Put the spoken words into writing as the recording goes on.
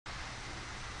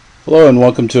Hello and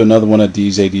welcome to another one of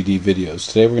these ADD videos.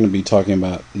 Today we're going to be talking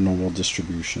about normal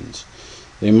distributions.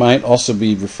 They might also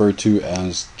be referred to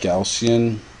as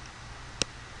Gaussian.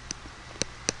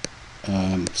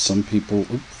 Some people,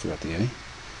 forgot the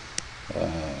A,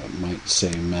 might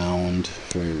say mound.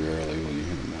 Very rarely will you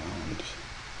hear mound.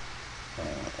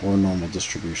 Or normal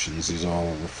distributions. These are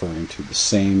all referring to the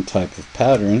same type of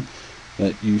pattern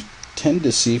that you tend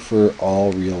to see for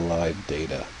all real live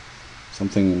data.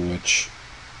 Something in which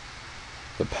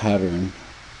the pattern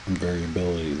and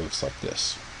variability looks like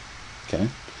this. Okay,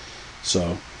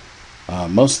 so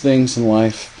most things in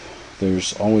life,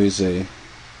 there's always a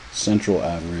central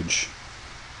average,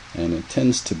 and it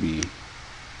tends to be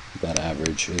that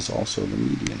average is also the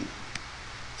median.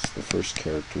 It's the first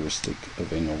characteristic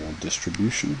of a normal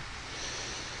distribution,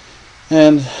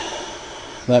 and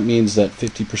that means that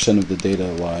 50% of the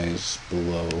data lies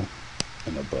below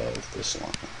and above this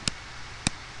line.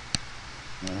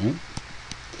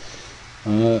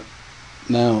 Alright.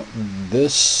 Now,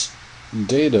 this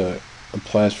data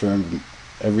applies for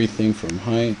everything from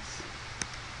height,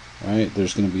 right?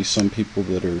 There's going to be some people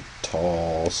that are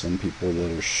tall, some people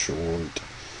that are short.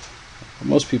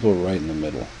 Most people are right in the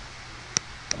middle.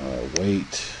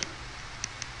 Weight.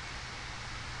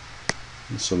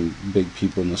 There's some big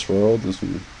people in this world, and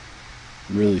some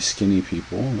really skinny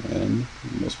people, and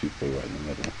most people are right in the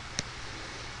middle.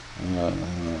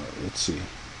 Let's see.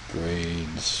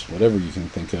 Grades, whatever you can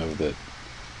think of that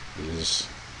is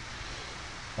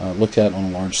looked at on a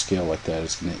large scale like that,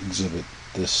 it's going to exhibit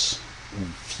this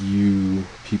few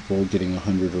people getting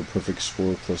 100 or perfect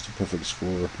score, close to perfect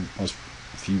score, most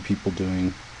few people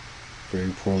doing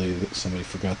very poorly. Somebody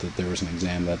forgot that there was an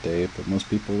exam that day, but most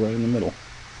people right in the middle.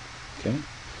 Okay.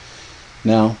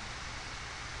 Now,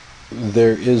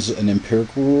 there is an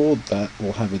empirical rule that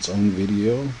will have its own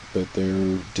video, but there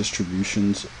are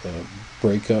distributions,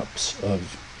 breakups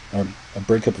of, or a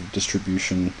breakup of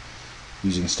distribution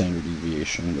using standard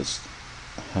deviation that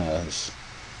has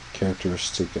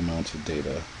characteristic amounts of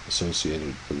data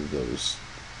associated with those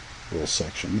little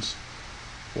sections.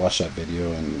 Watch that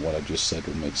video and what I just said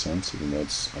will make sense, even though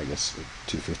it's, I guess,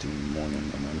 2:50 in the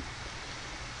morning and I'm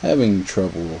having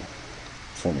trouble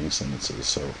forming sentences.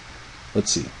 So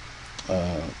let's see.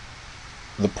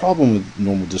 The problem with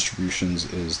normal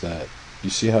distributions is that you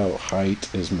see how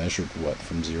height is measured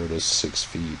from 0 to 6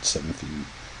 feet, 7 feet,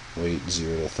 weight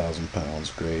 0 to 1,000 pounds,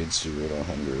 grades 0 to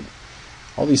 100.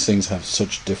 All these things have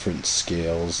such different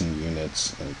scales and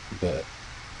units that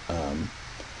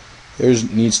there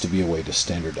needs to be a way to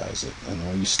standardize it. And the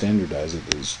way you standardize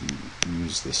it is you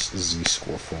use this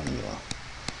z-score formula.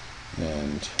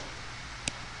 And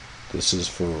this is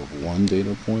for one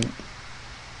data point.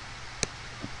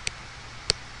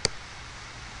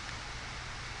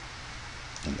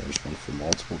 And there's one for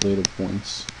multiple data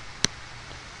points.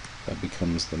 That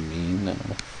becomes the mean now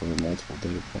for multiple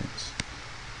data points.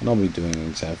 And I'll be doing an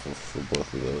example for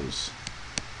both of those.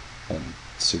 And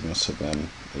sigma sub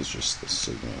n is just the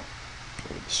sigma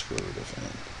or the square root of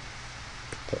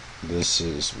n. This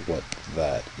is what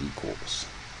that equals.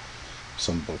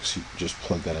 Some books you just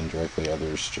plug that in directly,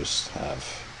 others just have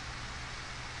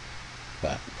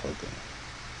that plugged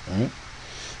in. Alright?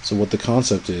 So what the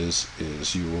concept is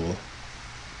you will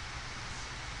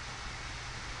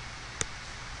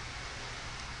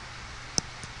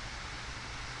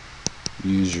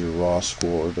use your raw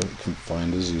score to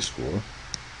find a z-score.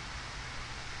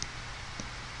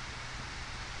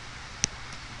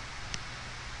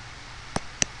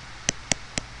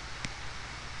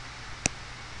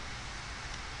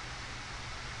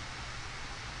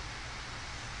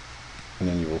 And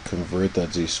then you will convert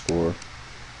that z-score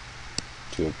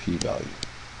to a p-value.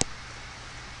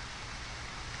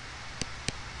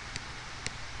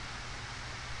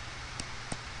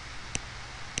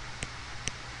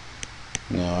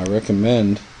 Now I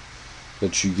recommend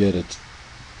that you get a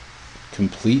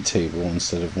complete table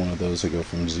instead of one of those that go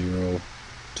from 0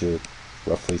 to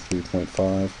roughly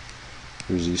 3.5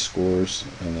 for z-scores,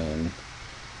 and then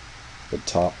the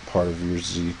top part of your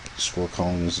z-score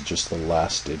column is just the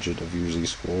last digit of your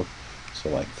z-score. So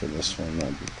like for this one that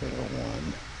would be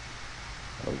 0.01,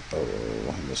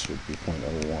 and this would be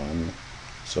 0.01.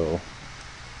 So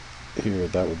here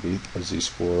that would be a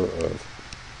z-score of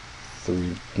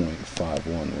 3.51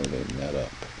 where they net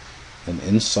up. And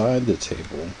inside the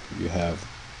table you have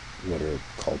what are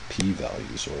called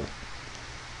p-values, or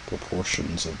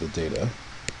proportions of the data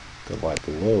that lie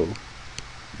below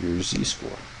your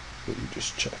z-score that you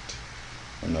just checked.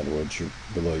 In other words, you're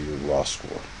below your raw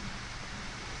score.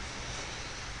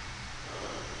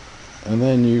 And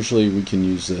then usually we can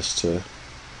use this to,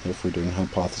 if we're doing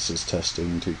hypothesis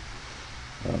testing, to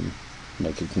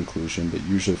make a conclusion. But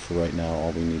usually for right now,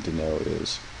 all we need to know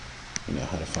is,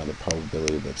 how to find the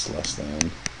probability that's less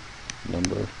than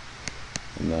number,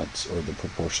 and that's, or the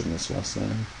proportion that's less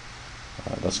than.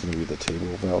 That's going to be the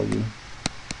table value.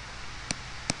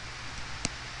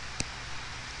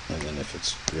 And then if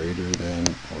it's greater than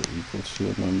or equal to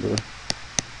a number,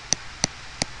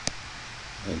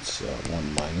 it's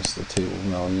 1 minus the table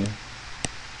value.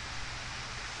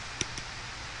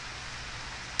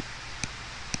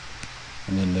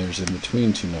 And then there's in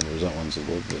between two numbers. That one's a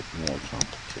little bit more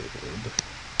complicated.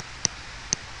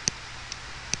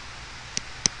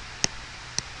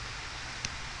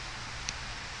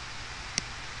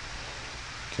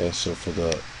 Okay, so for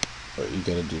you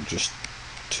got to do just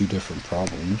 2 different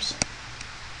problems.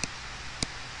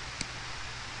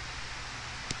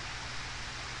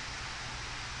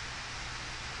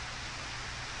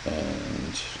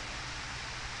 And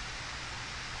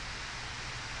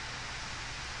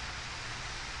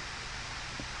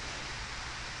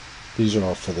these are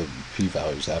all for the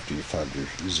p-values after you found your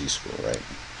z-score, right?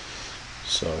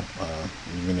 So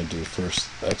you're going to do first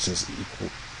x is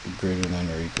greater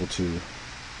than or equal to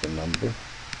the number.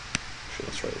 Actually,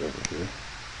 that's right over here.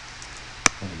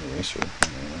 I have an eraser. I'm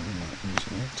not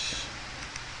using it.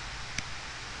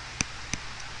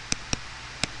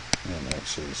 And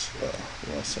x is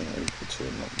less than or equal to a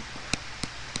number.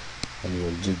 And you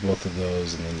will do both of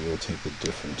those, and then you will take the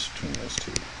difference between those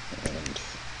two. And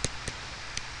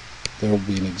there will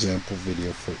be an example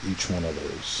video for each one of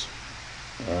those.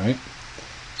 Alright?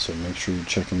 So make sure you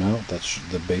check them out. That's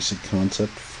the basic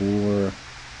concept for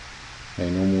a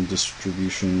normal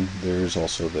distribution. There's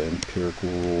also the empirical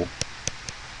rule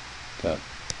that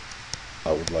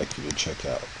I would like you to check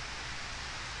out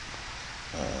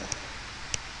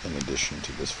in addition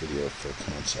to this video for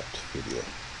concept video.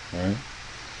 Alright?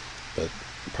 But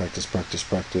practice, practice,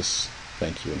 practice.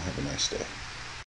 Thank you and have a nice day.